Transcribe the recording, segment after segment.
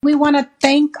We want to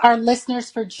thank our listeners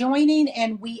for joining,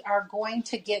 and we are going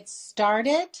to get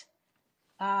started.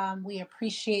 We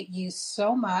appreciate you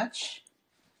so much.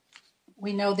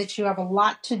 We know that you have a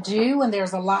lot to do and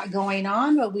there's a lot going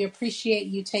on, but we appreciate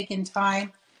you taking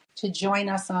time to join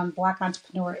us on Black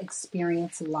Entrepreneur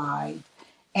Experience Live.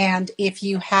 And if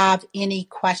you have any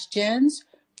questions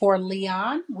for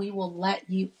Leon, we will let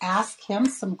you ask him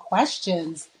some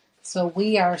questions. So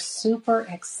we are super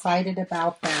excited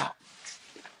about that.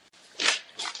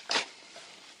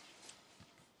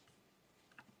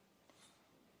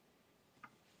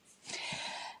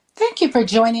 Thank you for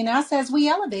joining us as we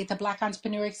elevate the Black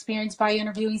entrepreneur experience by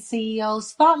interviewing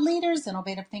CEOs, thought leaders,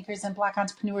 innovative thinkers, and Black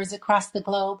entrepreneurs across the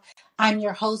globe. I'm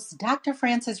your host, Dr.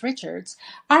 Frances Richards.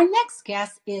 Our next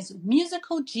guest is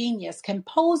musical genius,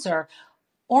 composer,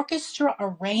 orchestra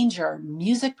arranger,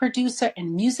 music producer,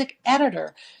 and music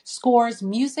editor. Scores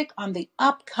music on the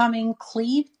upcoming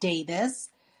Clive Davis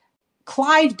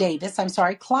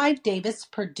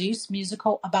produced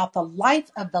musical about the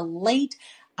life of the late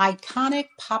iconic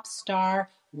pop star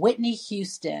Whitney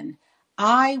Houston.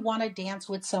 I Want to Dance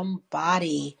with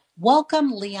Somebody.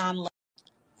 Welcome, Leon.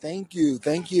 Thank you.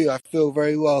 Thank you. I feel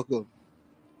very welcome.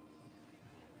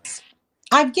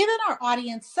 I've given our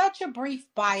audience such a brief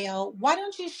bio. Why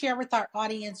don't you share with our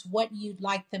audience what you'd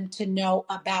like them to know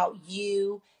about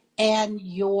you and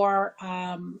your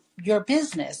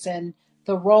business and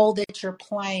the role that you're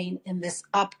playing in this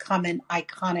upcoming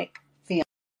iconic film?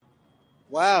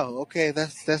 Wow. Okay,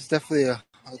 that's definitely a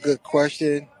good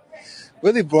question.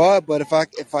 Really broad, but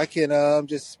if I can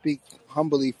just speak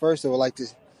humbly first, I would like to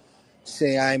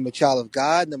say I'm a child of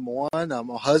God. Number one, I'm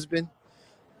a husband.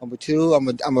 Number two,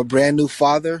 I'm a brand new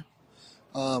father.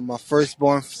 My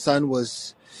firstborn son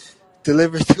was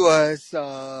delivered to us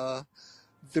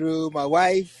through my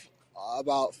wife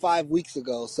about 5 weeks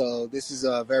ago. So this is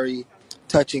a very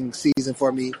touching season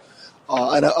for me.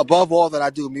 And above all that I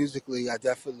do musically, I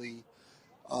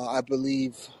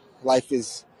believe life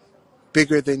is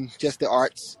bigger than just the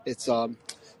arts. It's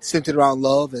centered around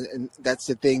love, and that's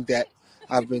the thing that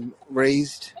I've been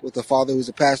raised with a father who's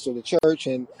a pastor of the church,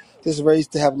 and just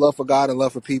raised to have love for God and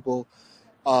love for people.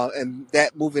 And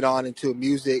that moving on into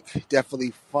music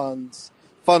definitely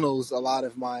funnels a lot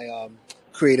of my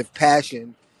creative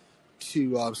passion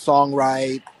to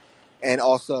songwrite and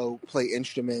also play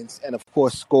instruments, and of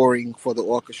course scoring for the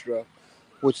orchestra,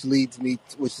 which led me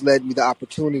the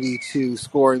opportunity to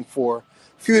scoring for a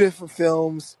few different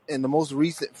films. And the most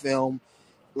recent film,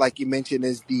 like you mentioned,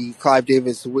 is the Clive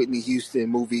Davis Whitney Houston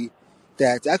movie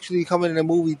that's actually coming in the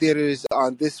movie theaters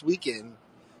on this weekend,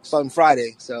 starting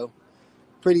Friday. So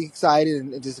pretty excited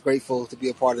and just grateful to be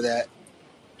a part of that.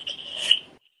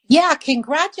 Yeah,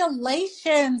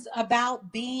 congratulations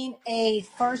about being a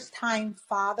first time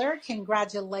father.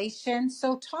 Congratulations.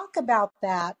 So, talk about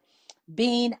that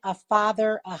being a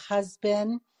father, a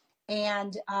husband,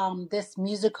 and this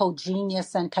musical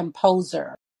genius and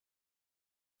composer.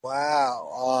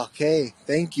 Wow. Okay.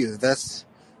 Thank you. That's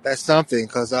something,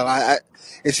 because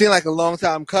it seemed like a long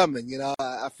time coming.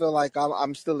 I feel like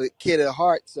I'm still a kid at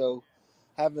heart. So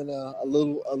having a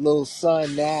little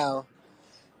son now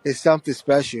is something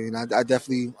special, and I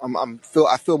definitely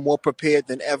I feel more prepared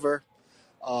than ever.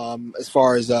 As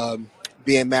far as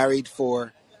being married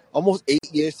for almost 8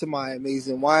 years to my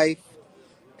amazing wife,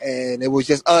 and it was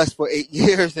just us for 8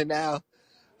 years, and now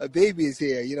a baby is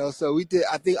here. So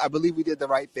I believe we did the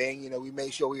right thing. We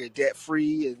made sure we were debt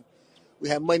free, and we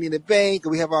have money in the bank,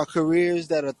 and we have our careers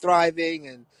that are thriving,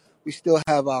 and we still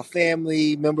have our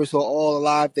family members who are all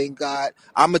alive. Thank God.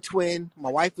 I'm a twin. My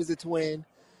wife is a twin,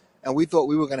 and we thought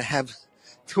we were gonna have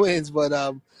twins, but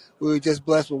we were just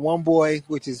blessed with one boy,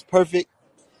 which is perfect.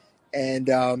 And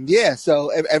yeah,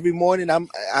 so every morning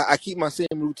I keep my same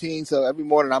routine. So every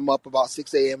morning I'm up about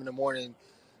 6 a.m. in the morning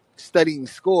studying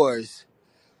scores,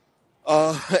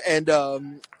 and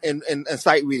and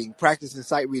sight reading, practicing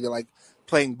sight reading, like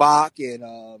playing Bach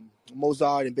and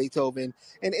Mozart and Beethoven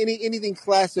and anything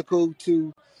classical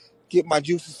to get my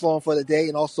juices flowing for the day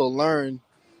and also learn.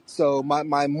 So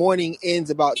my morning ends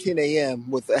about 10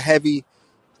 a.m. with a heavy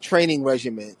training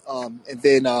regimen, and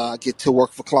then get to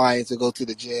work for clients or go to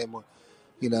the gym, or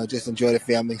just enjoy the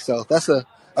family. So that's a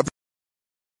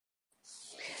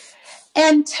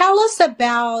And tell us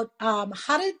about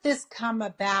how did this come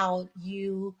about,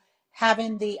 you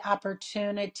having the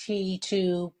opportunity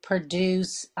to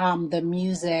produce the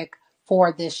music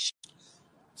for this show?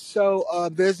 So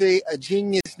there's a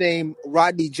genius named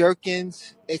Rodney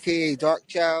Jerkins, aka Dark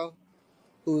Child,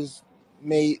 who's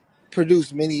made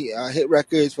produced many hit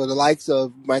records for the likes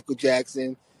of Michael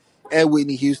Jackson and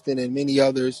Whitney Houston and many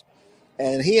others.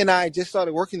 And he and I just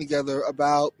started working together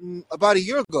about a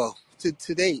year ago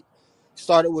to date.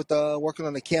 Started with working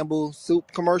on the Campbell Soup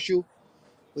commercial.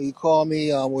 When he called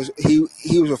me, was he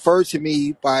was referred to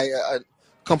me by a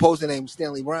composer named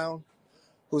Stanley Brown,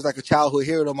 who's like a childhood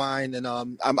hero of mine. And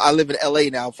I live in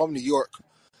L.A. now. I'm from New York,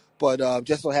 but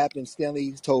just so happened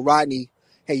Stanley told Rodney,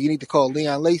 "Hey, you need to call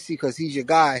Leon Lacey because he's your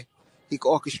guy. He can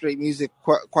orchestrate music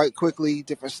quite quickly,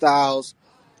 different styles."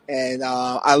 And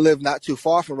I live not too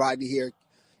far from Rodney here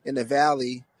in the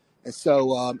Valley. And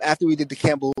so after we did the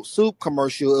Campbell Soup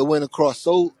commercial, it went across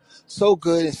so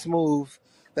good and smooth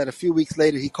that a few weeks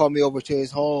later he called me over to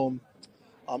his home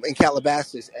in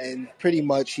Calabasas, and pretty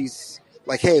much he's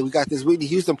like, "Hey, we got this Whitney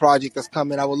Houston project that's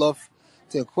coming. I would love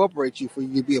to incorporate you for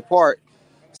you to be a part."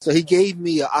 So he gave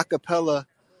me a acapella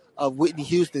of Whitney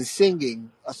Houston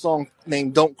singing a song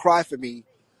named "Don't Cry for Me"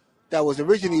 that was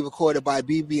originally recorded by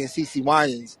BB and CeCe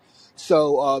Winans.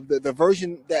 So the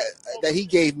version that he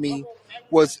gave me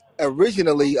was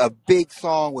originally a big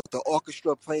song with the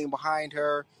orchestra playing behind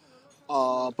her,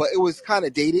 but it was kind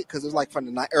of dated because it was like from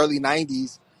the early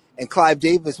 '90s, and Clive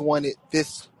Davis wanted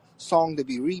this song to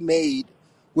be remade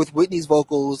with Whitney's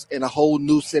vocals and a whole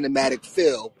new cinematic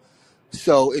feel.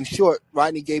 So in short,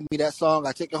 Rodney gave me that song.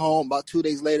 I took it home. About 2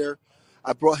 days later,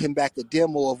 I brought him back a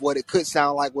demo of what it could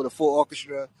sound like with a full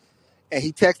orchestra. And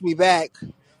he texted me back,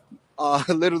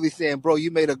 literally saying, "Bro,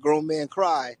 you made a grown man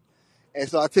cry." And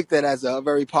so I took that as a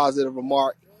very positive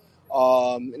remark.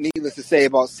 Needless to say,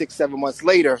 about 6, 7 months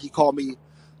later, he called me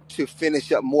to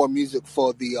finish up more music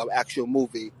for the actual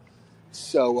movie.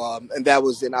 So, and that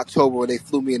was in October when they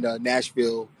flew me into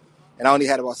Nashville. And I only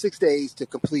had about 6 days to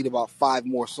complete about 5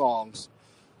 more songs.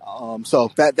 So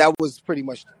that was pretty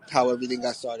much how everything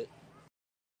got started.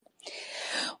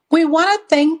 We want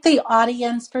to thank the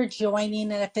audience for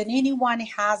joining. And if anyone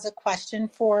has a question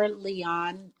for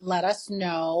Leon, let us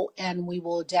know and we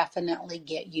will definitely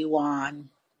get you on.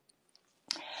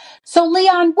 So,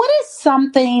 Leon, what is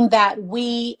something that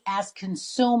we as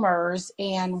consumers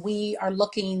and we are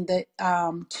looking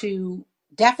to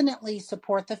definitely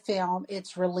support the film?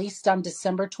 It's released on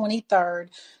December 23rd.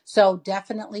 So,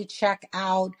 definitely check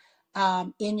out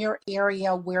in your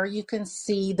area where you can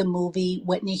see the movie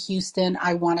Whitney Houston,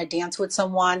 I Want to Dance with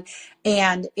Someone.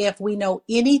 And if we know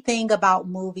anything about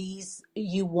movies,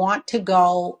 you want to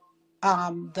go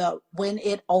the when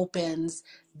it opens,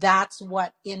 that's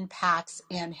what impacts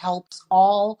and helps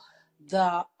all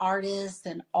the artists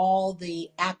and all the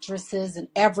actresses and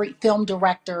every film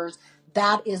directors.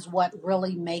 That is what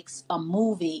really makes a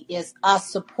movie, is us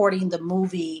supporting the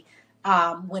movie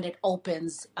when it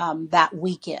opens that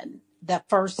weekend, the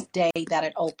first day that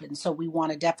it opens. So we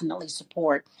want to definitely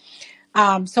support.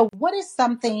 So what is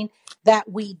something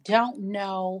that we don't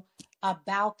know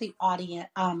about the audience,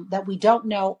 that we don't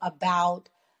know about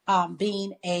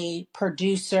being a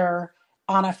producer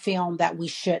on a film that we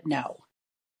should know?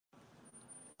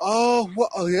 Oh, well,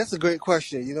 that's a great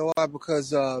question. You know why?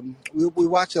 Because we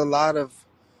watch a lot of.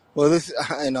 Well, this,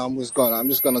 and I'm just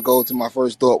gonna go to my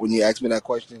first thought when you asked me that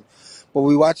question. But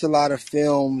we watch a lot of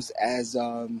films as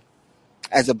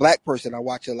a black person. I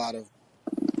watch a lot of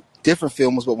different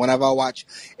films, but whenever I watch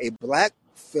a black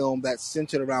film that's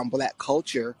centered around black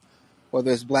culture,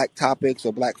 whether it's black topics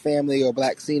or black family or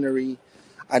black scenery,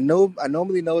 I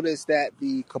normally notice that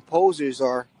the composers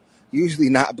are usually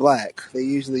not black. They're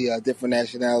usually a different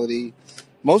nationality,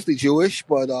 mostly Jewish,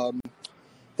 but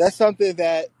that's something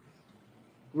that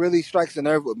really strikes a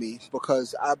nerve with me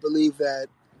because I believe that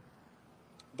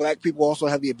black people also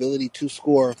have the ability to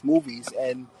score movies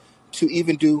and to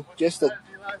even do just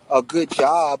a good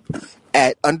job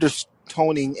at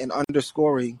undertoning and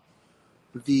underscoring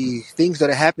the things that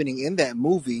are happening in that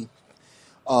movie.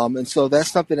 And so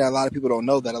that's something that a lot of people don't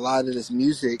know, that a lot of this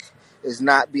music is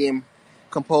not being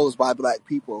composed by black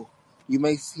people. You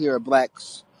may hear a black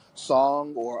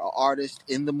song or an artist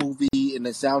in the movie, in the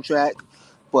soundtrack,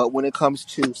 but when it comes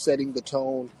to setting the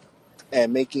tone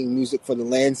and making music for the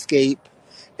landscape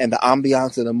and the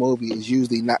ambiance of the movie, is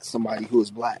usually not somebody who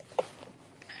is black.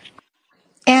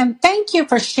 And thank you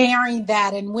for sharing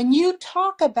that. And when you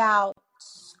talk about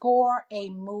score a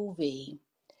movie,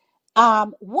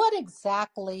 what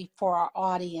exactly, for our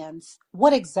audience,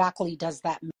 what exactly does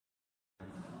that mean?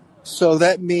 So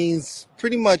that means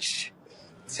pretty much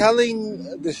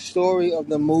telling the story of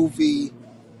the movie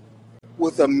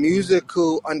with a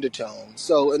musical undertone.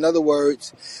 So, in other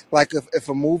words, like if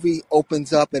a movie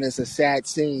opens up and it's a sad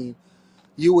scene,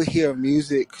 you would hear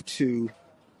music to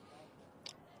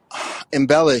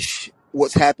embellish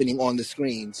what's happening on the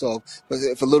screen. So,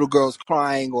 if a little girl's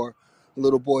crying or a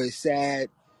little boy is sad,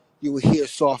 you would hear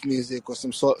soft music or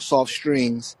some soft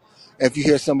strings. If you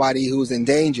hear somebody who's in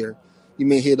danger, you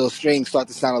may hear those strings start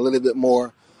to sound a little bit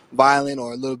more violent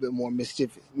or a little bit more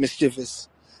mischievous,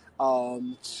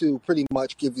 to pretty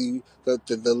much give you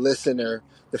the listener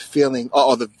the feeling,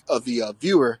 or the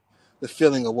viewer the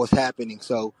feeling of what's happening.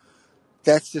 So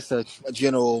that's just a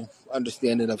general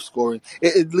understanding of scoring.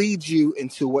 It leads you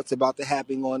into what's about to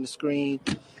happen on the screen,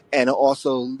 and it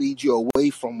also leads you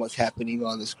away from what's happening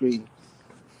on the screen.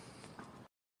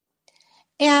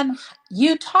 And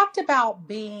you talked about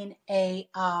being a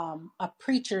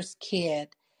preacher's kid.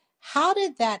 How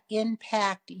did that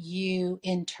impact you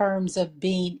in terms of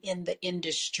being in the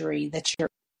industry that you're?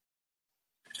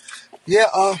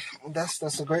 Yeah,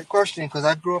 that's a great question because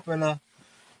I grew up in a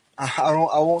I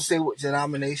won't say what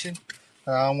denomination.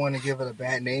 I don't want to give it a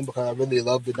bad name because I really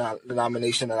love the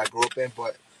denomination that I grew up in,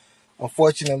 but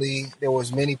unfortunately, there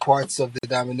was many parts of the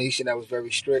denomination that was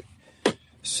very strict,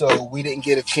 so we didn't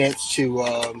get a chance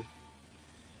to.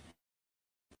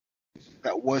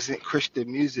 That wasn't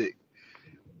Christian music.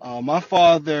 My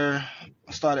father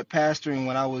started pastoring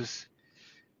when I was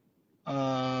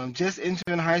just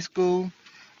entering high school,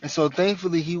 and so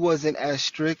thankfully he wasn't as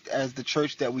strict as the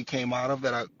church that we came out of,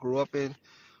 that I grew up in.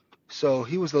 So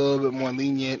he was a little bit more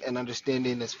lenient and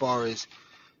understanding as far as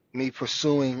me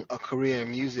pursuing a career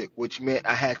in music, which meant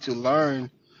I had to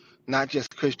learn not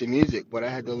just Christian music, but I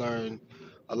had to learn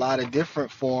a lot of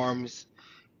different forms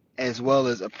as well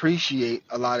as appreciate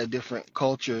a lot of different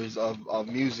cultures of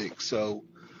music. So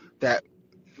that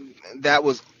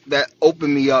that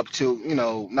opened me up to,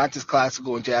 not just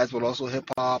classical and jazz, but also hip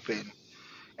hop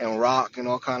and rock and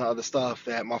all kind of other stuff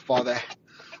that my father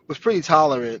was pretty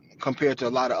tolerant compared to a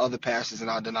lot of other pastors in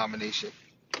our denomination.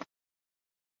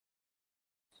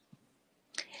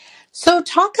 So,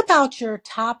 talk about your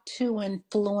top two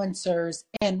influencers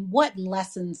and what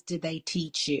lessons did they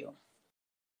teach you?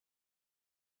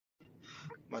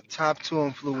 My top two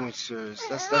influencers.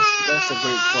 That's a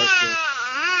great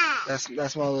question.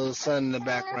 That's my little son in the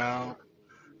background.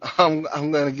 I'm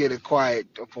gonna get it quiet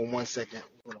for 1 second.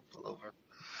 I'm gonna pull over.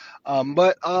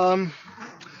 But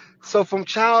so from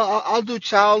I'll do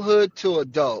childhood to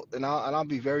adult, and I'll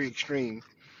be very extreme.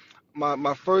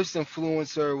 My first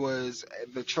influencer was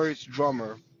the church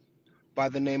drummer by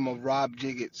the name of Rob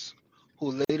Jiggets,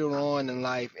 who later on in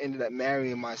life ended up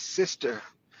marrying my sister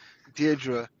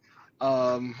Deirdre.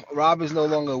 Rob is no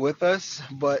longer with us,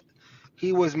 but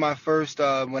he was my first.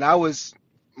 When I was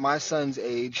my son's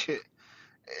age,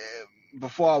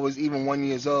 before I was even 1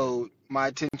 years old, my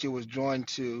attention was drawn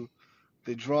to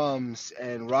the drums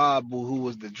and Rob, who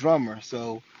was the drummer.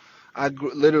 So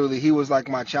literally, he was like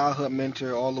my childhood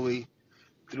mentor all the way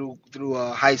through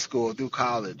high school, through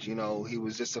college. He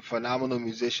was just a phenomenal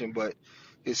musician, but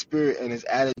his spirit and his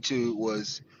attitude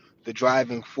was the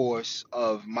driving force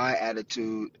of my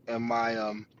attitude and my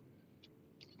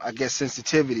I guess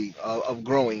sensitivity of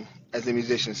growing as a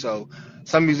musician. So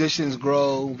some musicians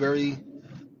grow very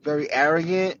very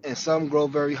arrogant, and some grow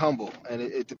very humble, and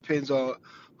it depends on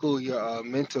who your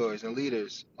mentors and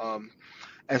leaders.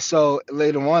 And so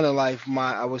later on in life,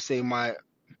 I would say my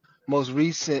most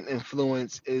recent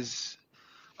influence is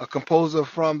a composer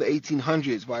from the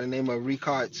 1800s by the name of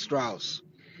Richard Strauss.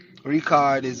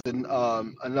 Richard is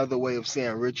another way of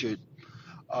saying Richard.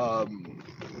 I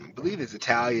believe it's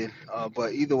Italian,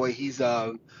 but either way, he's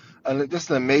just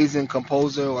an amazing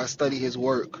composer. I study his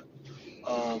work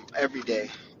every day,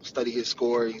 study his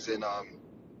scorings, and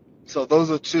so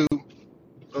those are two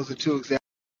examples.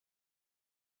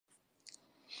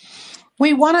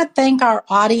 We want to thank our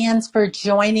audience for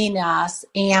joining us.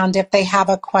 And if they have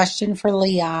a question for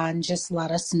Leon, just let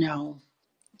us know.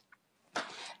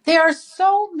 There are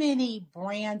so many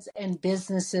brands and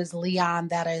businesses, Leon,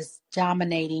 that is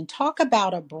dominating. Talk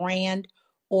about a brand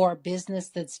or business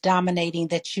that's dominating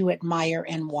that you admire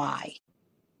and why.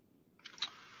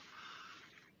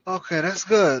 Okay, that's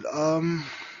good.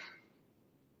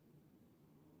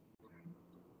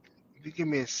 If you give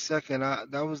me a second,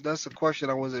 that's a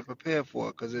question I wasn't prepared for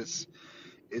because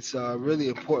it's a really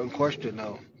important question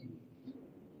though.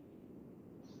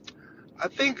 I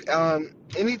think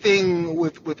anything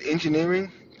with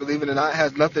engineering, believe it or not,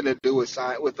 has nothing to do with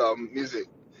science with music.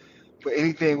 But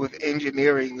anything with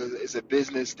engineering is a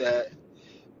business that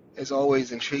has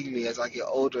always intrigued me as I get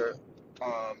older.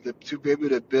 To be able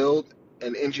to build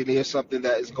and engineer something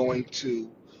that is going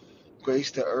to grace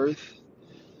the earth,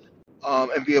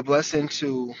 and be a blessing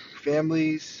to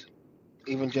families,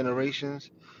 even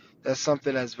generations. That's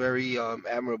something that's very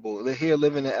admirable. Here,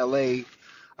 living in LA,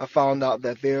 I found out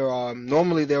that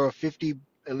normally there are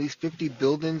at least 50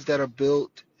 buildings that are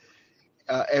built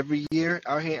every year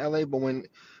out here in LA. But when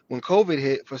COVID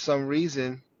hit, for some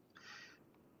reason,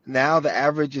 Now the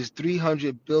average is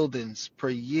 300 buildings per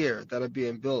year that are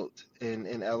being built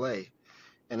in LA.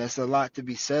 And that's a lot to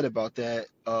be said about that.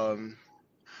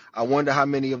 I wonder how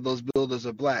many of those builders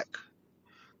are black.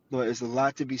 But it's a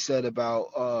lot to be said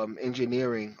about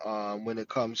engineering when it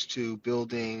comes to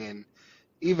building and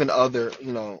even other,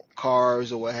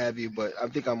 cars or what have you. But I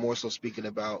think I'm more so speaking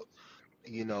about,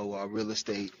 real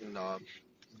estate and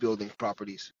building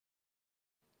properties.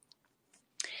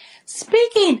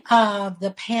 Speaking of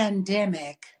the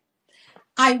pandemic,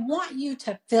 I want you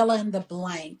to fill in the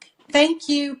blank. Thank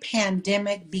you,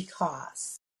 pandemic,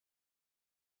 because.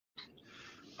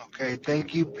 Okay,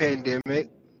 thank you, pandemic,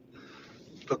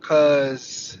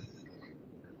 because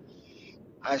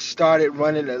I started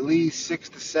running at least 6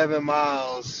 to 7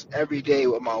 miles every day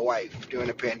with my wife during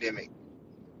the pandemic.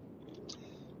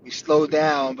 We slowed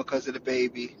down because of the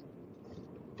baby,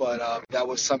 but that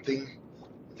was something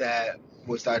that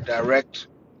was our direct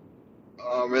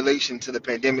relation to the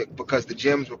pandemic because the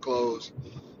gyms were closed,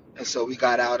 and so we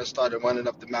got out and started running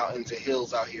up the mountains and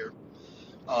hills out here.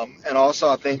 And also,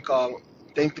 I think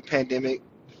the pandemic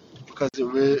because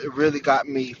it really got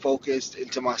me focused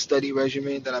into my study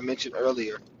regimen that I mentioned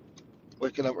earlier,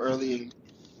 waking up early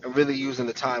and really using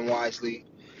the time wisely.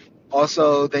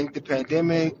 Also, thank the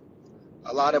pandemic.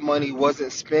 A lot of money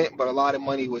wasn't spent, but a lot of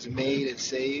money was made and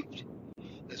saved,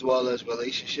 as well as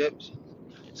relationships.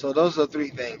 So those are three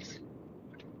things.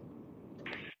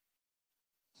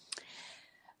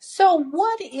 So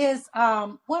what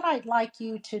I'd like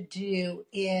you to do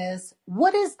is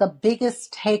what is the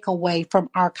biggest takeaway from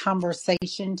our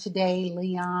conversation today,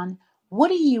 Leon? What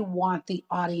do you want the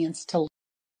audience to?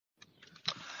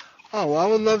 Oh, well, I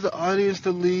would love the audience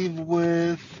to leave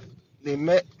with they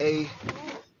met a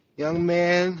young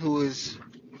man who's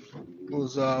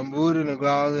rooted and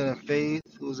grounded in faith,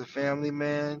 who's a family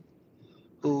man,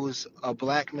 who's a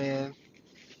black man,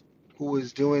 who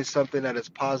is doing something that is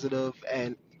positive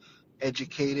and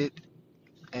educated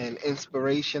and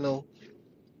inspirational.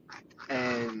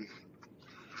 And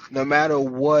no matter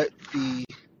what the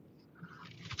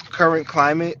current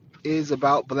climate is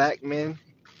about black men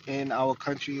in our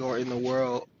country or in the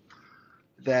world,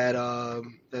 that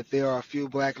there are a few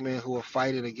black men who are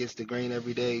fighting against the grain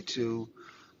every day to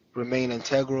remain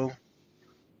integral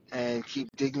and keep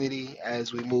dignity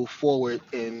as we move forward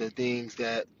in the things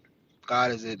that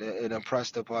God has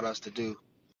impressed upon us to do.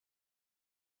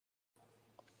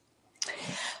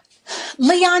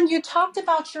 Leon, you talked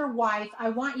about your wife. I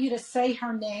want you to say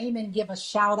her name and give a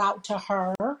shout out to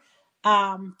her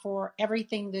for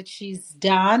everything that she's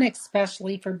done,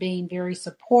 especially for being very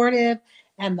supportive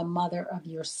and the mother of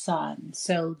your son.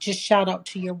 So just shout out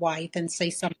to your wife and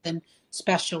say something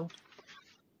special.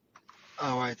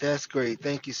 All right, that's great.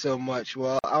 Thank you so much.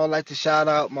 Well, I would like to shout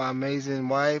out my amazing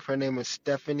wife. Her name is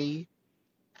Stephanie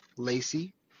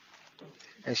Lacey,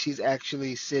 and she's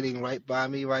actually sitting right by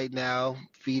me right now,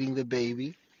 feeding the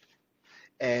baby.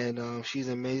 And she's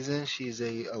amazing. She's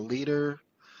a leader.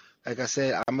 Like I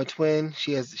said, I'm a twin.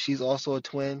 She's also a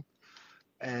twin,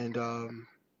 and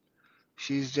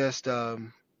she's just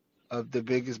the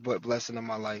biggest blessing of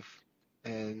my life.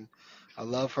 And I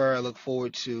love her. I look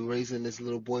forward to raising this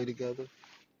little boy together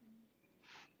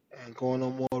and going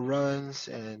on more runs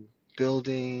and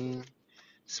building,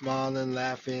 smiling,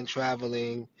 laughing,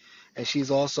 traveling. And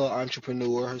she's also an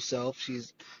entrepreneur herself.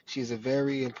 She's a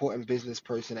very important business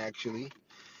person actually.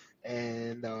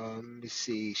 And let me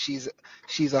see, she's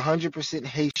 100%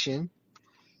 Haitian.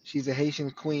 She's a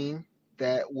Haitian queen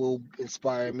that will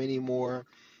inspire many more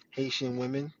Haitian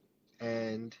women.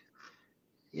 And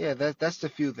yeah, that's the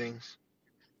few things.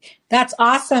 That's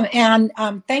awesome. And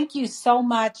thank you so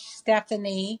much,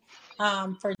 Stephanie,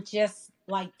 for just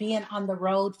like being on the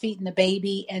road, feeding the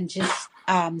baby, and just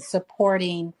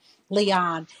supporting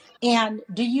Leon. And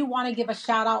do you want to give a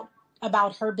shout out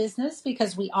about her business?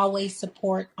 Because we always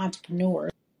support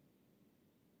entrepreneurs.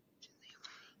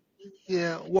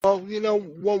 Yeah, well,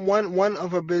 one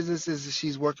of her businesses is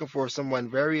she's working for someone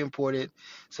very important,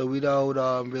 so we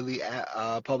don't really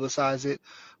publicize it.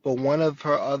 But one of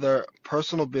her other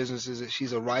personal businesses is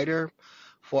she's a writer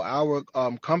for our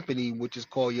company, which is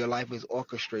called Your Life is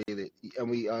Orchestrated, and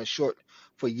we short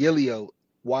for Yilio,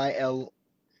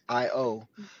 YLIO,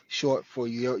 short for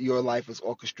Your Life is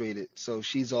Orchestrated. So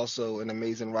she's also an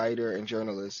amazing writer and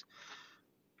journalist.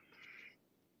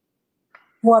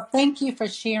 Well, thank you for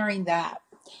sharing that.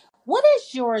 What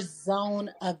is your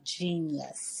zone of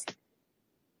genius?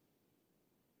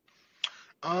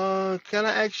 Can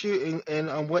I ask you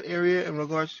in what area in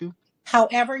regards to?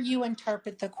 However, you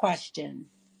interpret the question.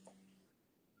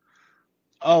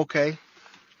 Oh, okay.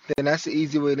 Then that's the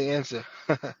easy way to answer.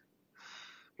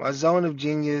 My zone of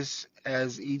genius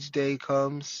as each day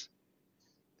comes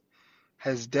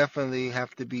has definitely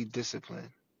have to be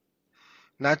discipline.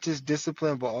 Not just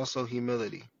discipline, but also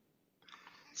humility.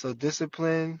 So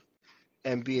discipline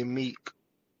and being meek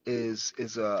is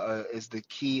the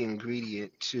key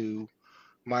ingredient to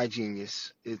my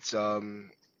genius.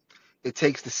 It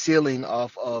takes the ceiling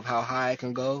off of how high I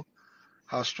can go,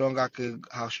 how strong I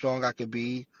could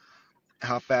be,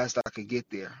 how fast I could get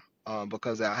there.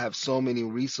 Because I have so many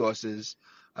resources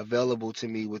available to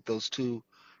me with those two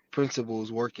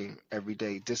principles working every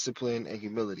day: discipline and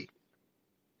humility.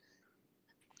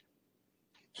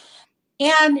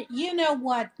 And you know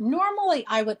what? Normally,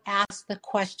 I would ask the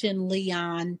question,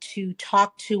 Leon, to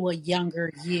talk to a younger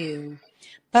you,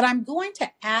 but I'm going to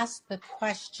ask the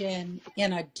question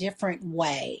in a different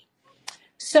way.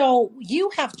 So, you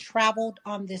have traveled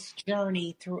on this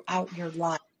journey throughout your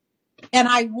life, and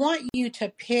I want you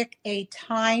to pick a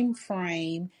time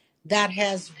frame that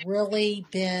has really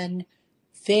been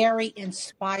very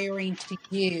inspiring to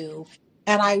you.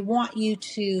 And I want you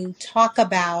to talk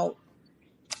about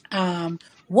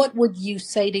what would you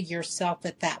say to yourself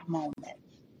at that moment?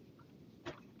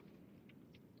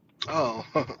 Oh,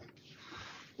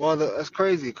 well, that's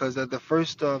crazy because the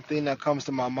first thing that comes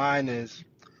to my mind is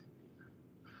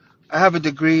I have a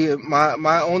degree.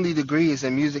 My only degree is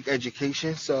in music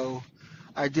education, so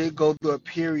I did go through a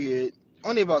period,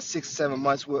 only about 6 7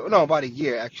 months, no, about a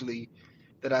year actually,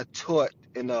 that I taught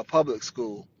in a public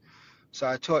school. So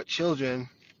I taught children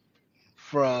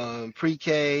from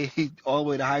pre-K all the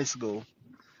way to high school.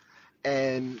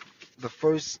 And the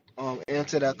first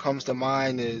answer that comes to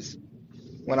mind is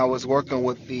when I was working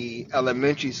with the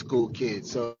elementary school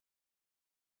kids, so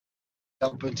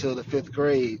up until the fifth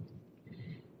grade.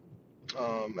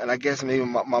 And I guess maybe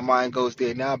my mind goes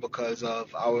there now because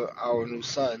of our new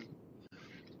son.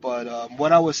 But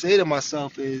what I would say to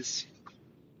myself is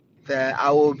that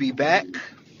I will be back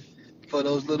for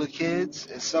those little kids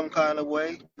in some kind of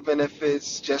way, even if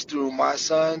it's just through my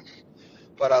son.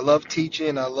 But I love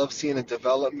teaching. I love seeing the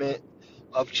development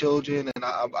of children, and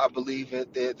I believe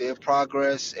that their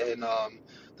progress and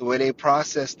the way they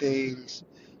process things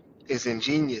is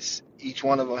ingenious. Each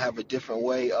one of them have a different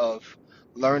way of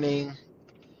learning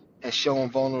and showing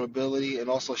vulnerability and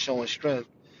also showing strength.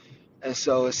 And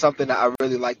so it's something that I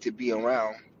really like to be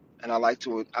around, and I like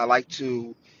to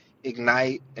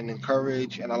ignite and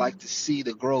encourage, and I like to see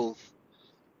the growth.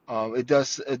 It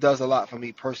does a lot for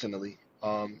me personally,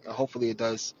 and hopefully it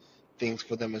does things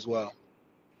for them as well.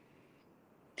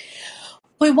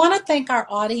 We want to thank our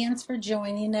audience for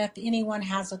joining. If anyone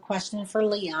has a question for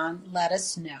Leon, let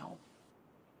us know.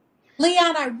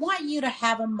 Leon, I want you to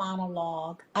have a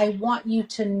monologue. I want you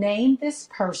to name this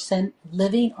person,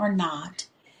 living or not,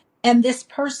 and this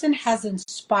person has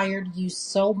inspired you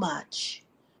so much.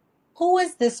 Who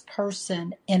is this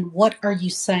person, and what are you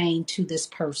saying to this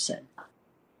person?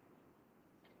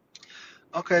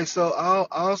 Okay, so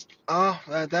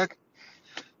that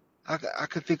I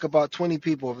could think about 20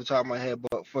 people off the top of my head,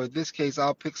 but for this case,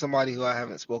 I'll pick somebody who I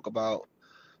haven't spoke about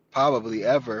probably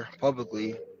ever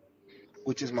publicly,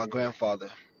 which is my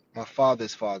grandfather, my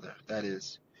father's father, that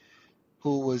is,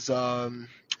 who was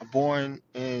born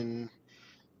in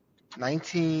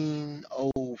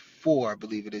 1904, I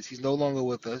believe it is. He's no longer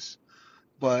with us,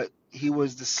 but he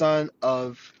was the son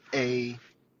of a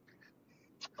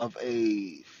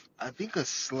I think a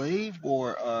slave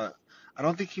or I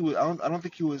don't think he was I don't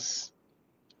think he was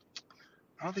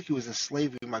I don't think he was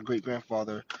enslaving my great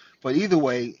grandfather, but either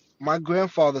way, my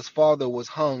grandfather's father was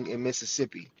hung in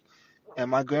Mississippi, and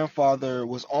my grandfather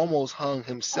was almost hung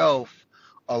himself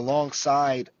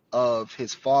alongside of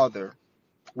his father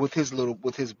with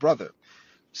his brother.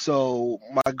 So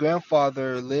my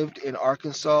grandfather lived in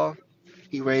Arkansas.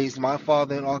 He raised my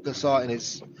father in Arkansas and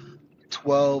his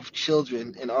 12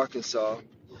 children in Arkansas.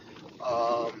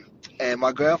 Um, and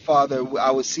my grandfather,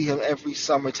 I would see him every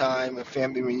summertime and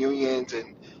family reunions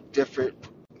and different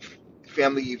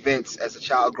family events as a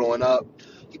child growing up.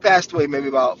 He passed away maybe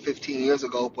about 15 years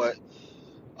ago, but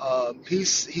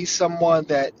he's someone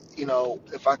that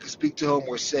if I could speak to him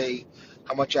or say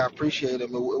how much I appreciate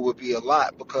him, it would be a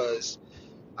lot because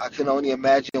I can only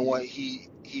imagine what he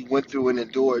went through and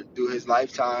endured through his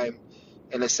lifetime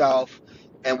in the South.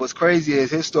 And what's crazy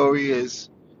is his story is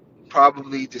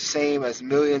probably the same as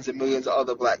millions and millions of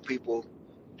other black people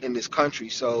in this country.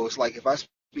 So it's like if I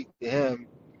speak to him,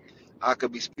 I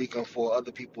could be speaking for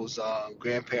other people's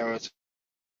grandparents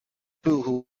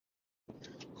too,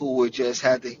 who would just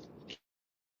have the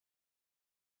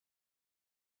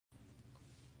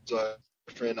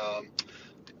different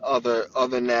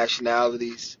other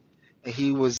nationalities. and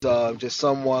he was just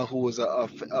someone who was a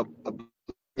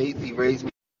faith. He raised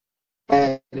me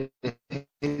and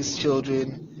his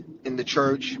children in the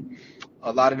church.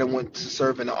 A lot of them went to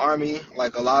serve in the army,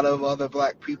 like a lot of other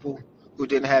black people who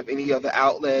didn't have any other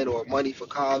outlet or money for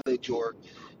college or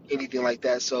anything like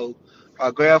that. So,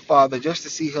 our grandfather, just to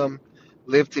see him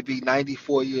live to be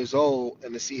 94 years old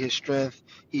and to see his strength,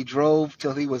 he drove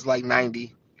till he was like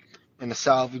 90 in the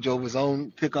South. He drove his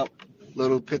own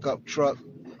little pickup truck,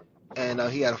 and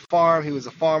he had a farm. He was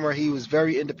a farmer. He was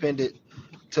very independent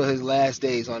till his last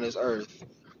days on this earth.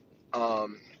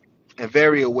 Um, and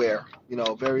very aware,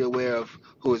 very aware of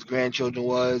who his grandchildren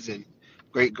was and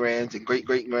great grands and great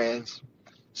great grands.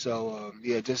 So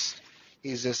yeah, just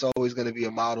he's just always going to be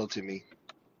a model to me.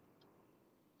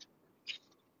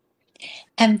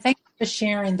 And thank you for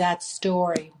sharing that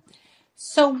story.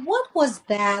 So, what was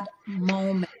that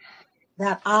moment,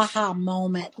 that aha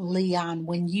moment, Leon,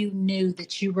 when you knew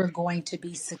that you were going to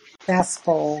be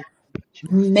successful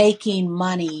making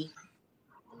money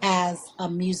as a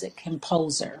music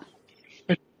composer?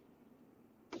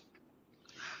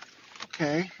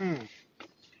 Okay,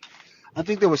 I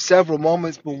think there were several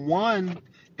moments, but one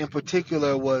in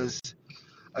particular was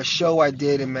a show I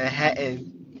did in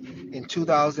Manhattan in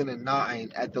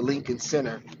 2009 at the Lincoln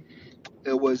Center.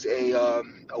 It was a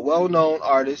well-known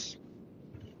artist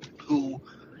who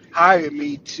hired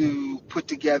me to put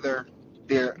together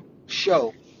their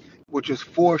show, which was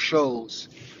four shows,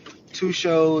 two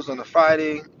shows on a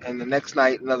Friday, and the next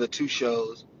night another two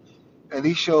shows. And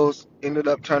these shows ended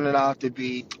up turning out to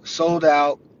be sold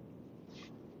out.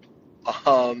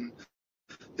 Um,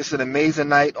 it's an amazing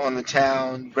night on the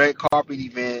town, red carpet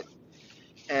event,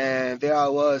 and there I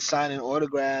was signing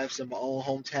autographs in my own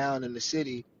hometown in the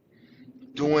city,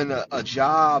 doing a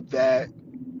job that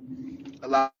a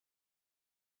lot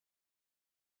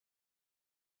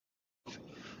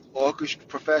of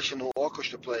professional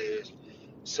orchestra players.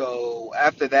 So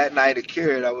after that night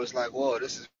occurred, I was like, "Whoa,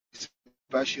 this is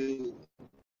special,"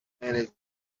 and it's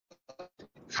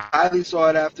highly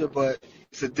sought after. But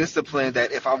it's a discipline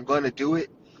that if I'm going to do it,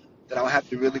 then I'll have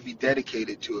to really be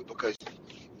dedicated to it because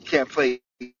you can't play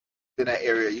in that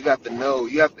area. You got to know.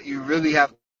 You really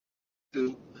have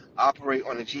to operate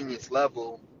on a genius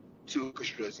level to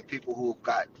orchestras and people who've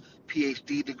got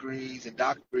PhD degrees and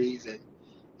doctorates, and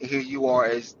here you are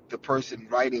as the person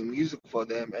writing music for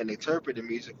them and interpreting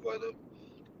music for them.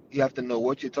 You have to know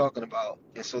what you're talking about,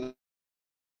 and so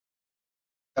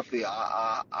definitely a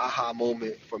aha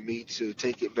moment for me to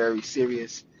take it very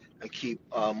serious and keep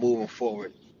moving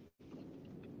forward.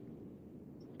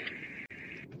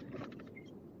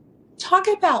 Talk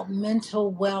about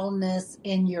mental wellness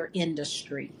in your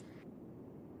industry.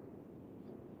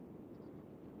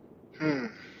 Hmm.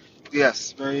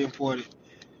 Yes, very important.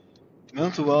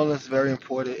 Mental wellness is very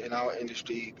important in our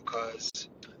industry because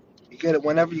you get it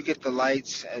whenever you get the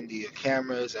lights and the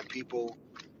cameras and people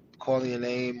calling your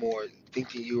name or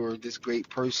thinking you are this great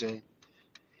person.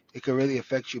 It can really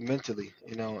affect you mentally.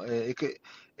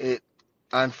 It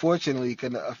unfortunately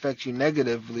can affect you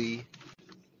negatively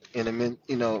in a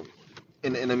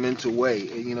in a mental way.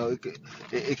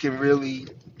 It can really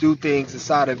do things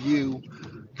inside of you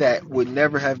that would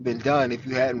never have been done if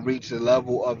you hadn't reached a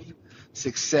level of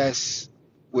success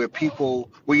where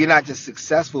you're not just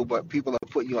successful, but people are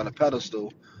putting you on a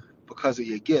pedestal because of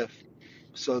your gift.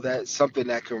 So that's something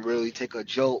that can really take a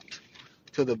jolt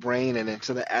to the brain and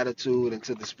into the attitude and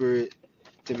to the spirit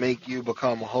to make you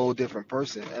become a whole different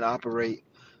person and operate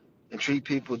and treat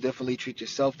people differently, treat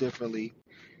yourself differently.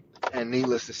 And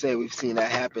needless to say, we've seen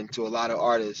that happen to a lot of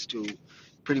artists who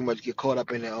pretty much get caught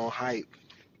up in their own hype.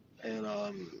 And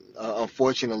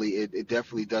unfortunately, it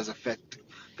definitely does affect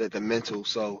the mental.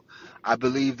 So I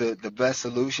believe that the best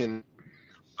solution,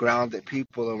 grounded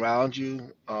people around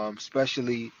you,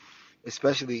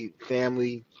 especially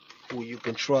family who you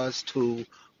can trust, who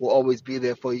will always be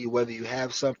there for you, whether you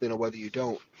have something or whether you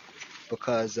don't,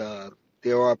 because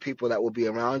there are people that will be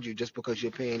around you just because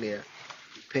you're paying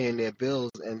their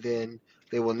bills, and then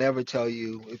they will never tell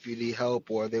you if you need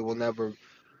help, or they will never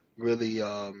really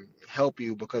help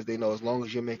you because they know as long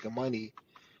as you're making money,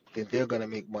 then they're gonna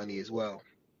make money as well.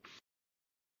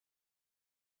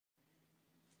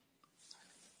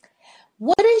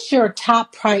 What is your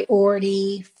top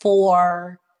priority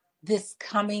for this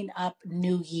coming up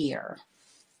new year?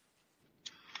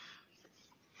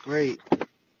 Great.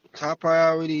 Top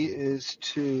priority is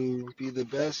to be the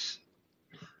best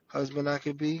husband I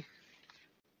could be,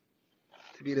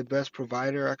 to be the best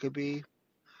provider I could be,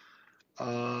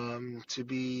 to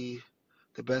be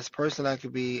the best person I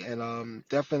could be, and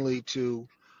definitely to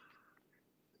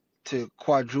to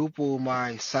quadruple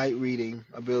my sight reading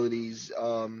abilities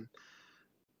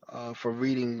for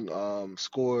reading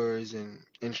scores and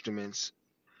instruments.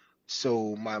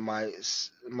 So my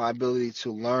ability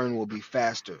to learn will be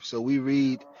faster. So we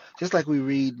read just like we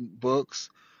read books.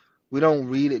 We don't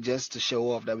read it just to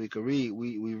show off that we can read.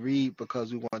 We read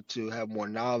because we want to have more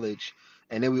knowledge,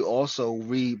 and then we also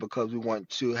read because we want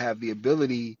to have the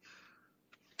ability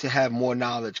to have more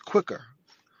knowledge quicker.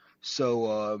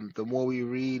 So the more we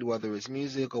read, whether it's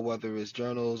music or whether it's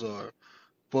journals or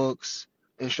books,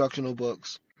 instructional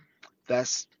books,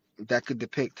 that's that could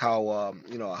depict how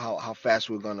how fast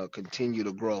we're gonna continue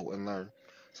to grow and learn.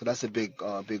 So that's a big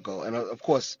goal, and of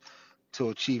course to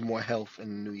achieve more health in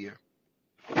the new year.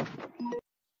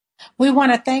 We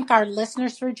want to thank our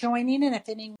listeners for joining, and if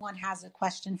anyone has a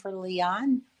question for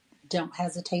Leon, don't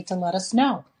hesitate to let us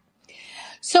know.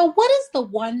 So, what is the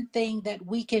one thing that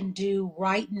we can do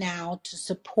right now to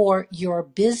support your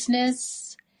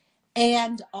business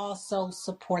and also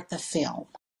support the film?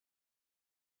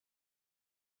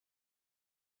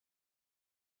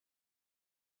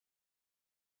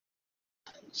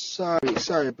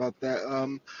 Sorry about that.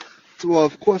 Well,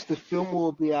 of course the film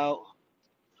will be out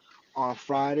on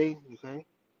Friday. Okay.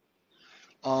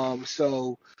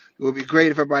 So it would be great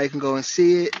if everybody can go and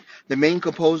see it. The main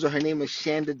composer, her name is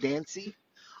Shanda Dancy.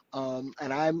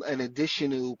 And I'm an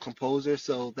additional composer,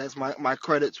 so that's my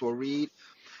credits will read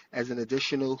as an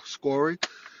additional scoring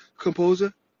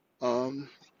composer. Um,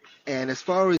 and as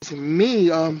far as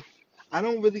me, I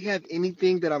don't really have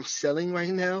anything that I'm selling right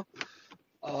now.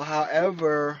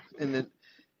 However, in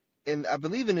I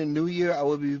believe in the new year, I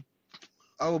will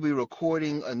be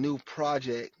recording a new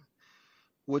project,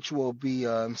 which will be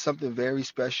something very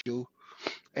special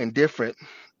and different.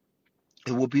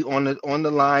 It will be on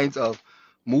the lines of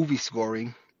movie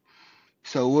scoring.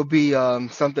 So it will be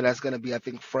something that's going to be, I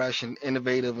think, fresh and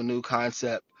innovative, a new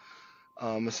concept.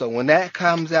 So when that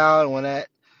comes out, when that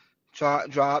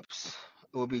drops,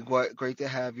 it will be great to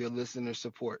have your listener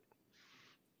support.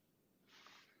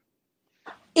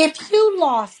 If you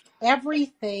lost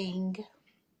everything,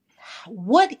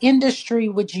 what industry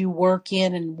would you work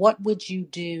in and what would you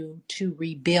do to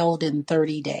rebuild in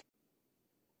 30 days?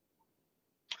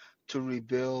 To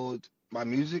rebuild my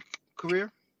music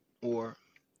career or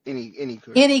any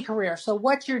career. Any career. So,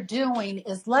 what you're doing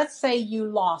is let's say you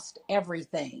lost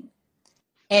everything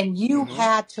and you hmm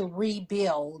had to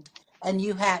rebuild and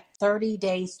you had 30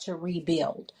 days to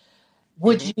rebuild.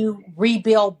 Would hmm you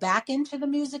rebuild back into the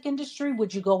music industry?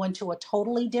 Would you go into a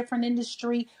totally different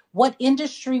industry? What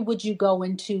industry would you go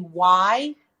into?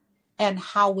 Why? And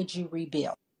how would you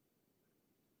rebuild?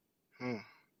 Hmm.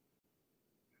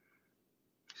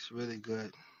 It's really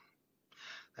good.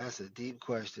 That's a deep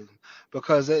question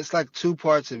because it's like two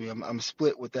parts of me. I'm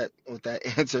split with that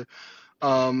answer.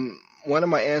 One of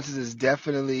my answers is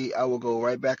definitely I will go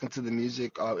right back into the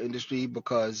music industry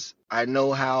because I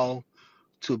know how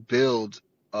to build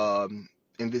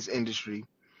in this industry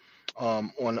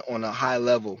on a high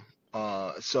level.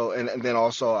 And then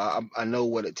also I know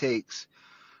what it takes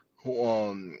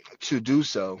to do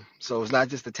so. So it's not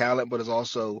just the talent, but it's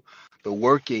also the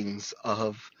workings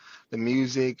of the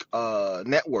music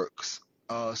networks.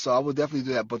 So I would definitely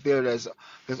do that. But there's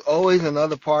always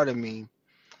another part of me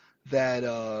that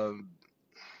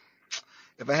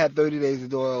if I had 30 days to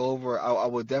do it over, I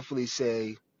would definitely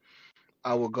say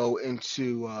I would go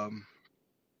into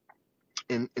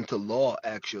law.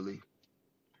 Actually,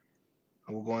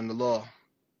 I will go into law.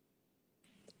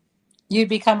 You'd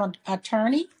become an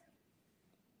attorney?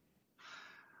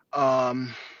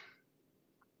 Um,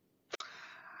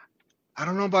 I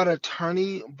don't know about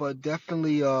attorney, but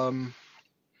definitely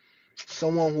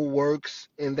someone who works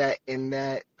in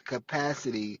that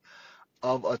capacity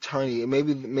of attorney. And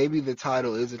maybe the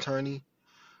title is attorney,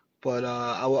 but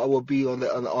I will be on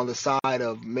the side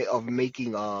of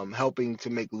making helping to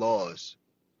make laws.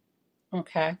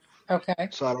 Okay. Okay.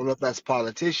 So I don't know if that's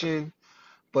politician,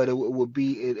 but it would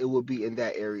be in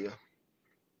that area.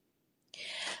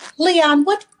 Leon,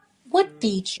 what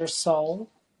feeds your soul?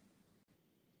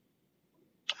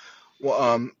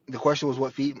 Well, the question was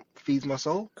what feeds my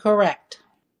soul? Correct.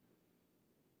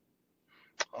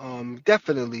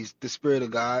 Definitely the spirit of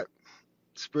God.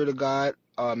 Spirit of God.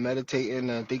 Meditating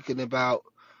and thinking about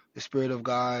the spirit of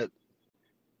God.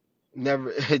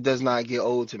 Never, it does not get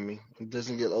old to me. It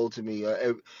doesn't get old to me.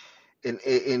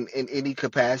 In any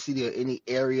capacity or any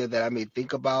area that I may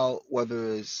think about,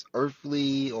 whether it's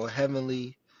earthly or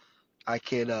heavenly, I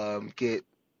can get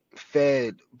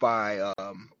fed by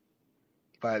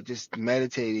just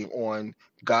meditating on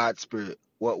God's spirit.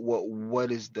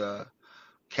 What is the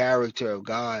character of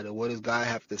God, or what does God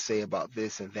have to say about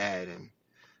this and that, and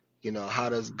how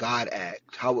does God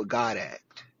act? How would God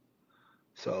act?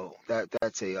 So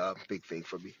that's a big thing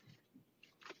for me.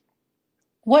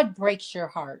 What breaks your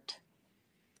heart?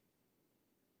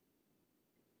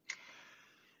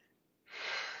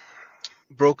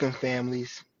 Broken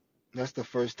families. That's the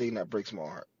first thing that breaks my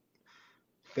heart.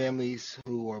 Families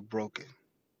who are broken.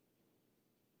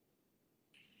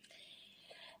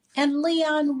 And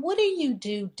Leon, what do you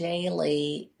do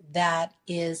daily that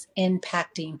is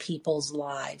impacting people's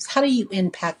lives? How do you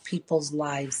impact people's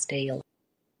lives daily?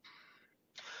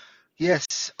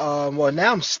 Yes. Well,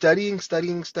 now I'm studying,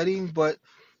 but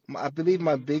I believe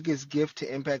my biggest gift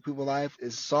to impact people's life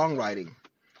is songwriting.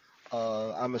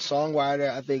 I'm a songwriter.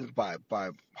 I think by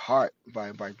heart,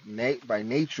 by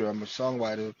nature, I'm a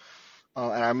songwriter.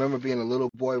 And I remember being a little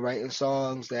boy writing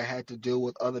songs that had to do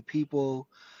with other people,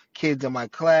 kids in my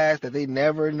class that they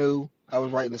never knew. I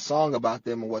was writing a song about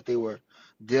them and what they were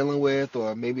dealing with,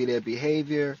 or maybe their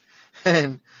behavior.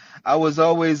 And I was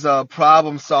always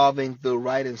problem solving through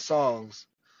writing songs.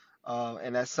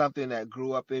 And that's something that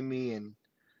grew up in me, and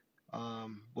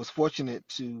was fortunate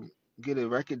to get a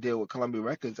record deal with Columbia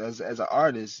Records as an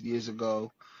artist years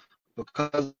ago,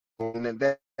 because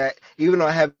that even though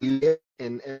I have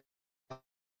and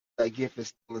that gift is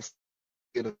still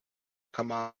going to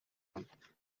come out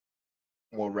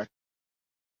more records.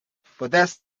 But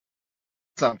that's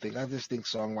something. I just think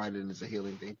songwriting is a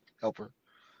healing thing, helper.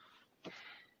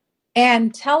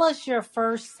 And tell us your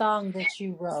first song that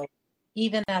you wrote,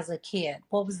 even as a kid.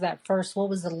 What was that first? What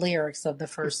was the lyrics of the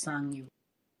first song you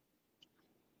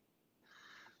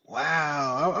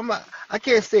Wow, I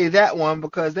can't say that one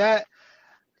because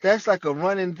that's like a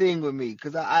running thing with me,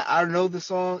 because I know the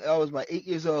song. I was like 8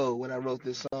 years old when I wrote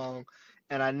this song,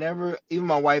 and I never, even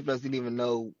my wife doesn't even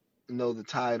know the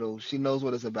title. She knows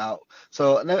what it's about.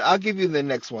 So I'll give you the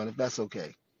next one if that's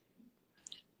okay.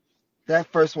 That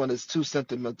first one is too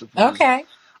sentimental for wrote? me. Okay.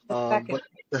 The second.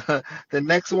 But the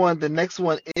next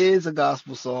one is a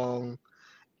gospel song,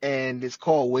 and it's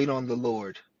called "Wait on the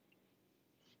Lord,"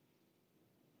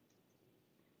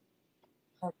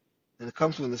 and it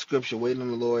comes from the scripture, "Wait on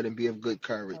the Lord and be of good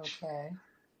courage." Okay.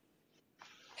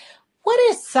 What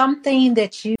is something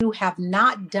that you have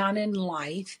not done in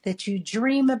life that you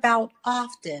dream about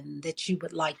often that you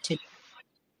would like to?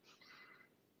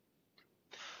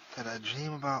 That I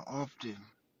dream about often.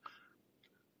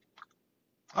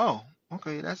 Oh,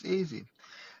 okay, that's easy.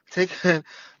 Taking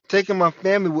taking my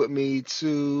family with me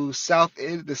to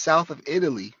the south of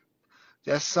Italy.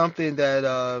 That's something that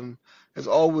is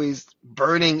always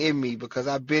burning in me because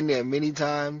I've been there many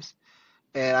times,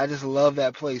 and I just love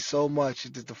that place so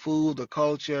much. Just the food, the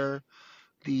culture,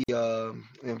 the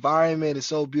environment is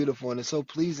so beautiful and it's so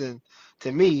pleasing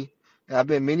to me. And I've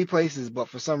been many places, but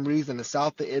for some reason, the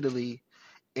south of Italy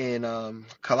in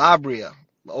Calabria,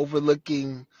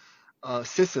 overlooking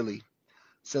Sicily.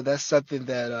 So that's something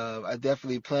that I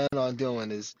definitely plan on doing,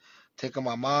 is taking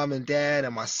my mom and dad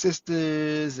and my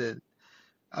sisters, and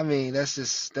I mean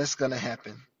that's gonna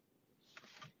happen.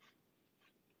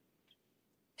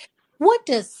 What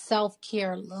does self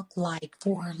care look like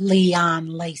for Leon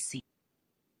Lacey?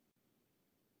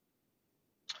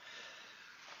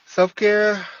 Self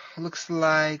care looks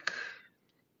like,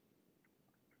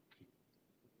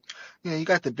 you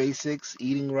got the basics: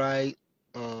 eating right,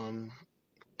 um,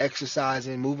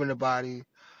 exercising, moving the body,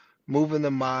 moving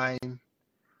the mind,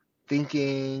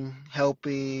 thinking,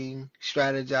 helping,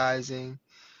 strategizing.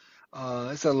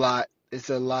 It's a lot. It's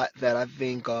a lot that I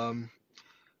think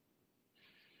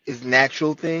is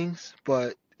natural things,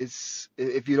 but it's,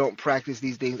 if you don't practice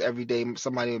these things every day,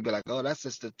 somebody will be like, "Oh, that's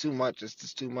just too much. It's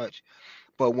just too much."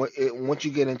 But once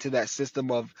you get into that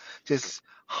system of just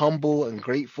humble and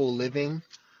grateful living,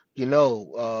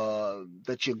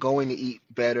 that you're going to eat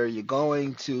better, you're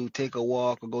going to take a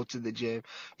walk or go to the gym.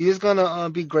 You're just gonna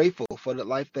be grateful for the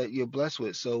life that you're blessed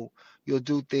with. So you'll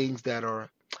do things that are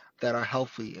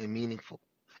healthy and meaningful,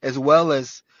 as well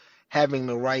as having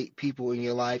the right people in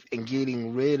your life and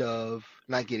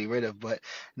not getting rid of, but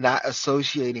not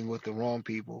associating with the wrong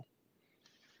people.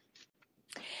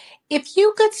 If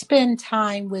you could spend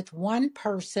time with one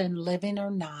person, living or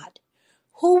not,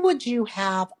 who would you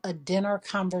have a dinner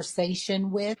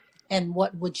conversation with and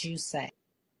what would you say?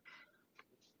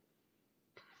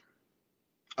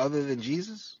 Other than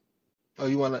Jesus, or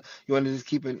you wanna just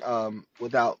keep it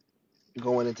without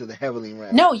going into the heavenly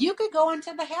realm. No, you could go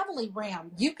into the heavenly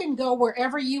realm. You can go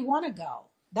wherever you want to go.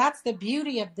 That's the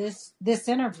beauty of this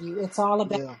interview. It's all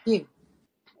about Yeah. you.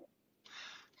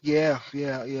 Yeah,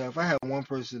 yeah, yeah. If I had one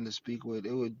person to speak with,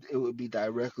 it would be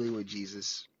directly with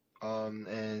Jesus.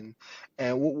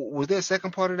 Was there a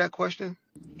second part of that question?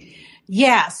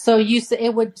 Yeah. So you said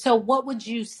it would. So what would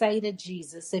you say to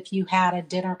Jesus if you had a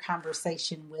dinner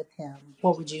conversation with him?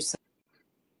 What would you say?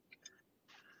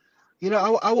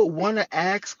 I would want to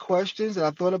ask questions, and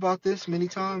I've thought about this many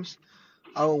times.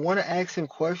 I would want to ask him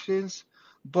questions,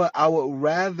 but I would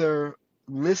rather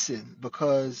listen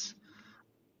because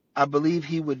I believe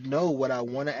he would know what I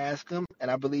want to ask him, and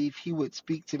I believe he would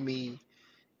speak to me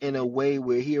in a way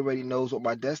where he already knows what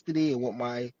my destiny and what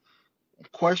my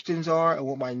questions are and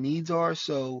what my needs are.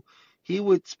 So he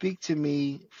would speak to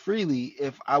me freely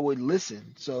if I would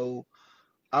listen. So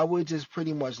I would just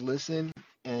pretty much listen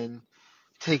and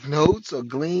take notes or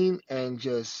glean and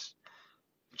just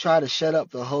try to shut up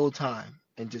the whole time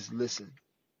and just listen.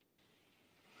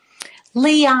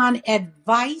 Leon,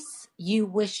 advice you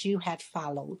wish you had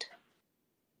followed.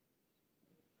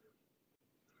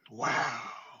 Wow,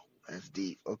 that's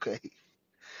deep. Okay.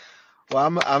 Well,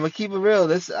 I'm gonna keep it real.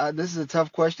 This is a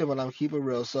tough question, but I'm keep it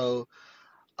real. So,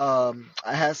 I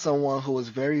had someone who was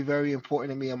very, very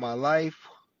important to me in my life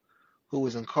who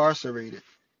was incarcerated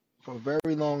for a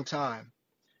very long time,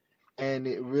 and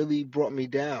it really brought me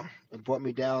down. It brought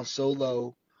me down so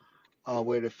low,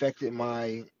 where it affected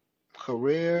my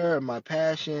career and my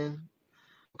passion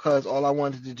because all I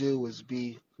wanted to do was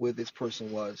be where this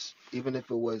person was, even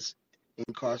if it was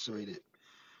incarcerated.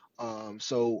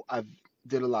 So I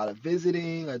did a lot of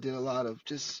visiting. I did a lot of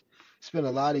just spent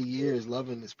a lot of years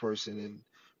loving this person, and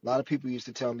a lot of people used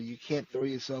to tell me you can't throw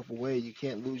yourself away, you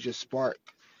can't lose your spark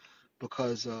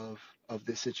because of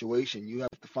this situation. You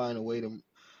have to find a way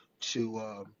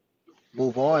to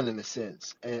move on in a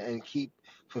sense and keep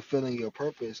fulfilling your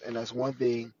purpose. And that's one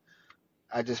thing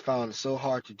I just found it so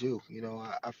hard to do.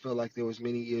 I feel like there was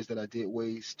many years that I did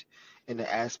waste in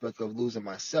the aspect of losing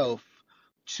myself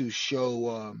to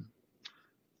show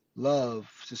love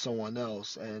to someone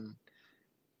else, and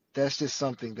that's just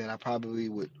something that I probably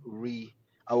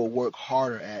I would work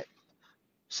harder at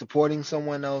supporting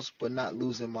someone else, but not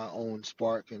losing my own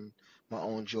spark and my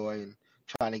own joy and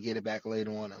trying to get it back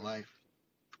later on in life.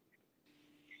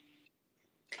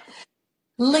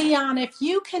 Leon, if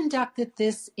you conducted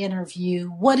this interview,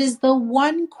 what is the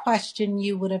one question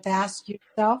you would have asked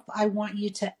yourself? I want you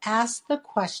to ask the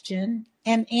question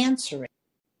and answer it.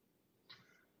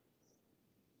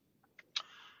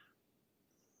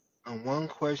 And one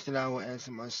question I will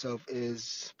answer myself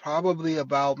is probably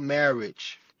about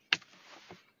marriage.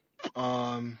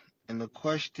 And the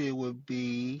question would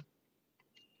be,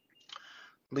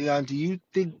 Leon, do you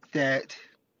think that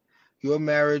your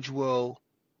marriage will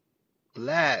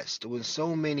last when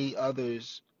so many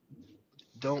others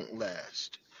don't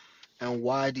last? And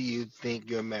why do you think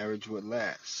your marriage would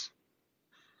last?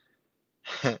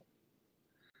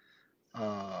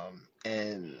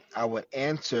 And I would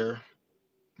answer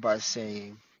by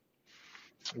saying,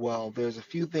 well, there's a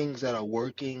few things that are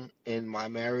working in my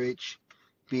marriage.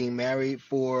 Being married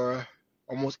for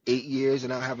almost 8 years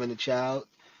and not having a child,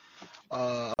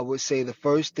 I would say the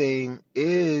first thing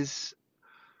is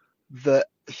the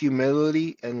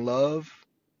humility and love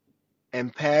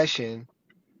and passion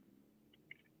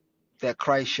that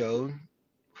Christ showed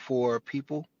for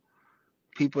people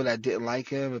that didn't like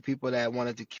him and people that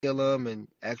wanted to kill him and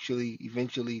actually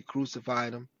eventually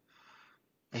crucified him.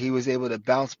 And he was able to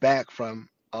bounce back from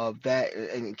that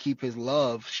and keep his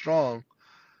love strong.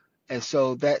 And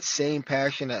so that same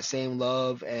passion, that same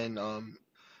love and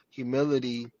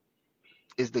humility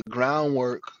is the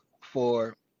groundwork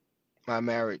for my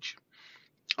marriage.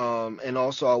 And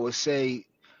also, I would say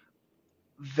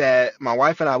that my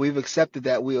wife and I, we've accepted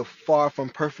that we are far from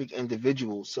perfect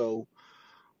individuals. So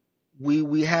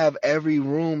we have every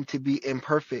room to be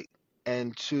imperfect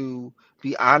and to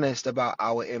be honest about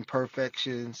our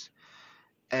imperfections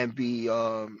and be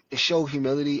show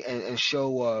humility and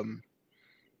show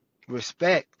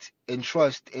respect and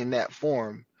trust in that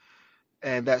form.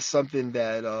 And that's something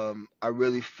that I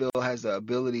really feel has the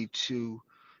ability to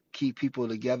keep people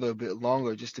together a bit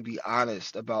longer, just to be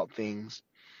honest about things.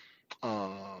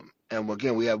 And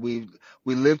again, we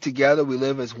live together, we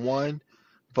live as one,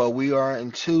 but we are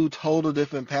in two total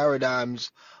different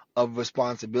paradigms of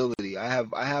responsibility. I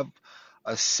have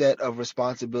a set of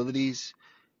responsibilities,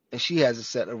 and she has a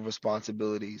set of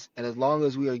responsibilities. And as long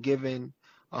as we are given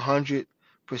 100%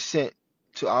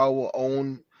 to our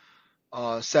own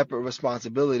separate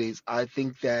responsibilities, I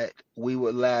think that we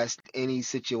would last any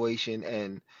situation,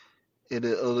 and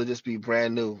it'll just be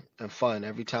brand new and fun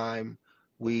every time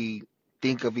we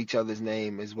think of each other's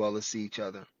name as well as see each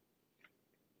other.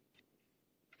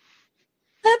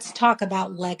 Let's talk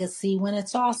about legacy. When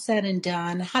it's all said and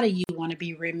done, how do you want to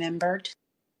be remembered?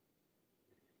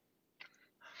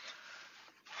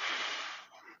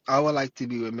 I would like to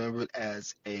be remembered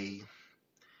as a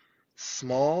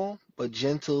small but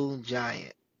gentle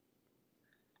giant.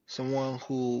 Someone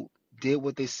who did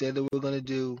what they said they were going to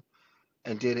do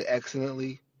and did it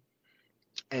excellently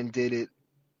and did it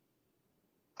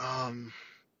um,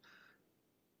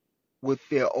 with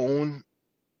their own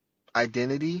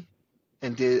identity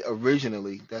and did it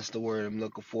originally. That's the word I'm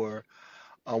looking for.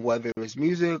 Whether it's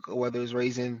music or whether it's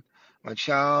raising my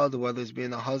child or whether it's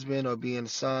being a husband or being a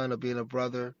son or being a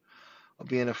brother or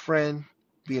being a friend,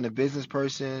 being a business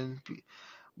person,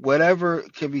 whatever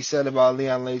can be said about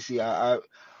Leon Lacey, I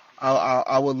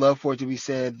would love for it to be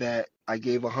said that I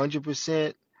gave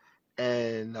 100%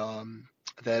 and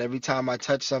that every time I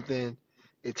touched something,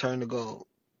 it turned to gold.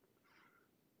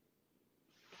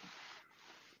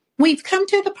 We've come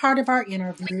to the part of our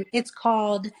interview. It's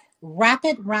called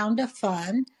Rapid Round of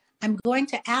Fun. I'm going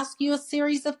to ask you a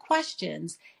series of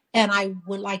questions, and I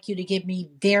would like you to give me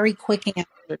very quick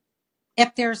answers.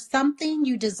 If there's something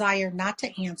you desire not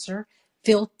to answer,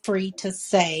 feel free to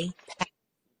say.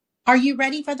 Are you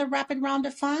ready for the rapid round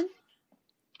of fun?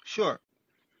 Sure.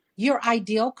 Your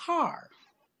ideal car,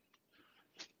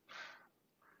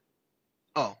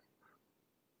 Oh,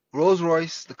 Rolls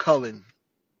Royce, the Cullen,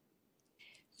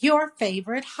 your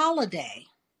favorite holiday,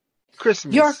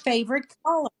 your Christmas. favorite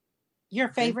color, your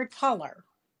Okay. favorite color,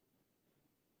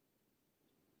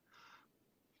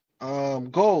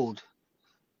 Gold.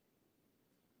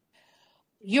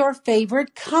 your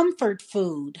favorite comfort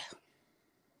food.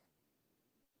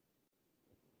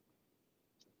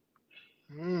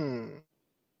 Hmm.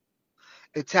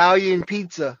 Italian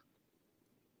pizza.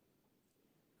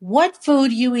 What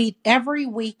food you eat every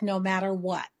week no matter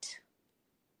what?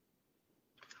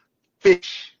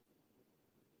 Fish.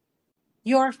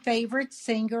 Your favorite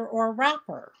singer or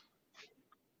rapper?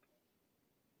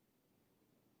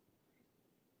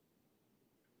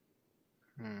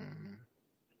 Hmm.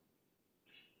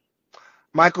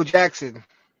 Michael Jackson.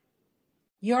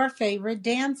 Your favorite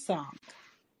dance song?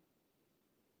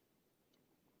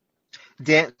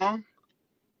 Dance song.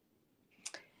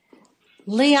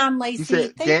 Leon You Lacey,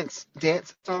 said think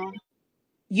dance song.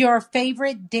 your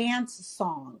favorite dance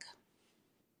song.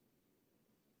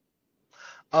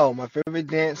 Oh, my favorite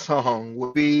dance song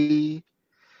would be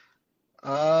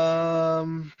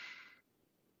um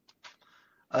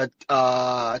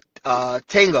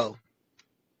tango.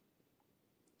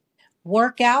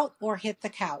 Work out or hit the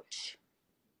couch?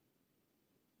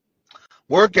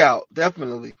 Workout,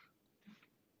 definitely.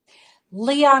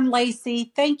 Leon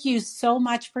Lacey, thank you so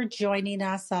much for joining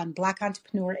us on Black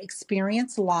Entrepreneur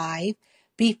Experience Live.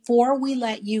 Before we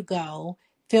let you go,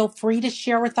 feel free to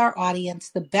share with our audience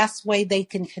the best way they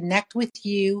can connect with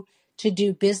you, to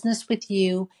do business with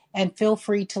you, and feel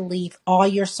free to leave all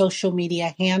your social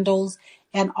media handles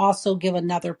and also give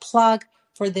another plug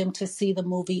for them to see the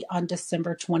movie on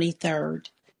December 23rd.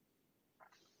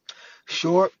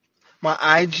 Sure. My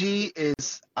IG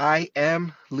is I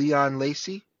am Leon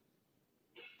Lacey.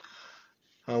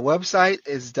 My website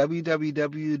is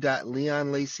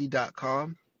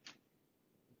www.leonlacey.com.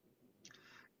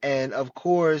 And of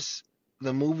course,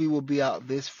 the movie will be out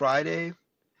this Friday.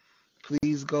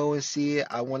 Please go and see it.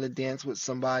 I want to dance with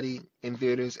somebody in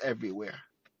theaters everywhere.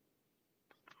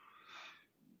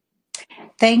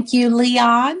 Thank you,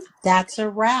 Leon. That's a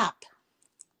wrap.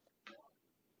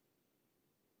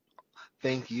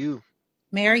 Thank you.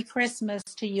 Merry Christmas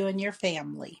to you and your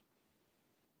family.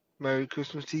 Merry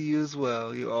Christmas to you as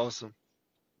well. You're awesome.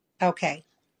 Okay,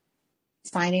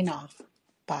 signing off.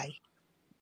 Bye.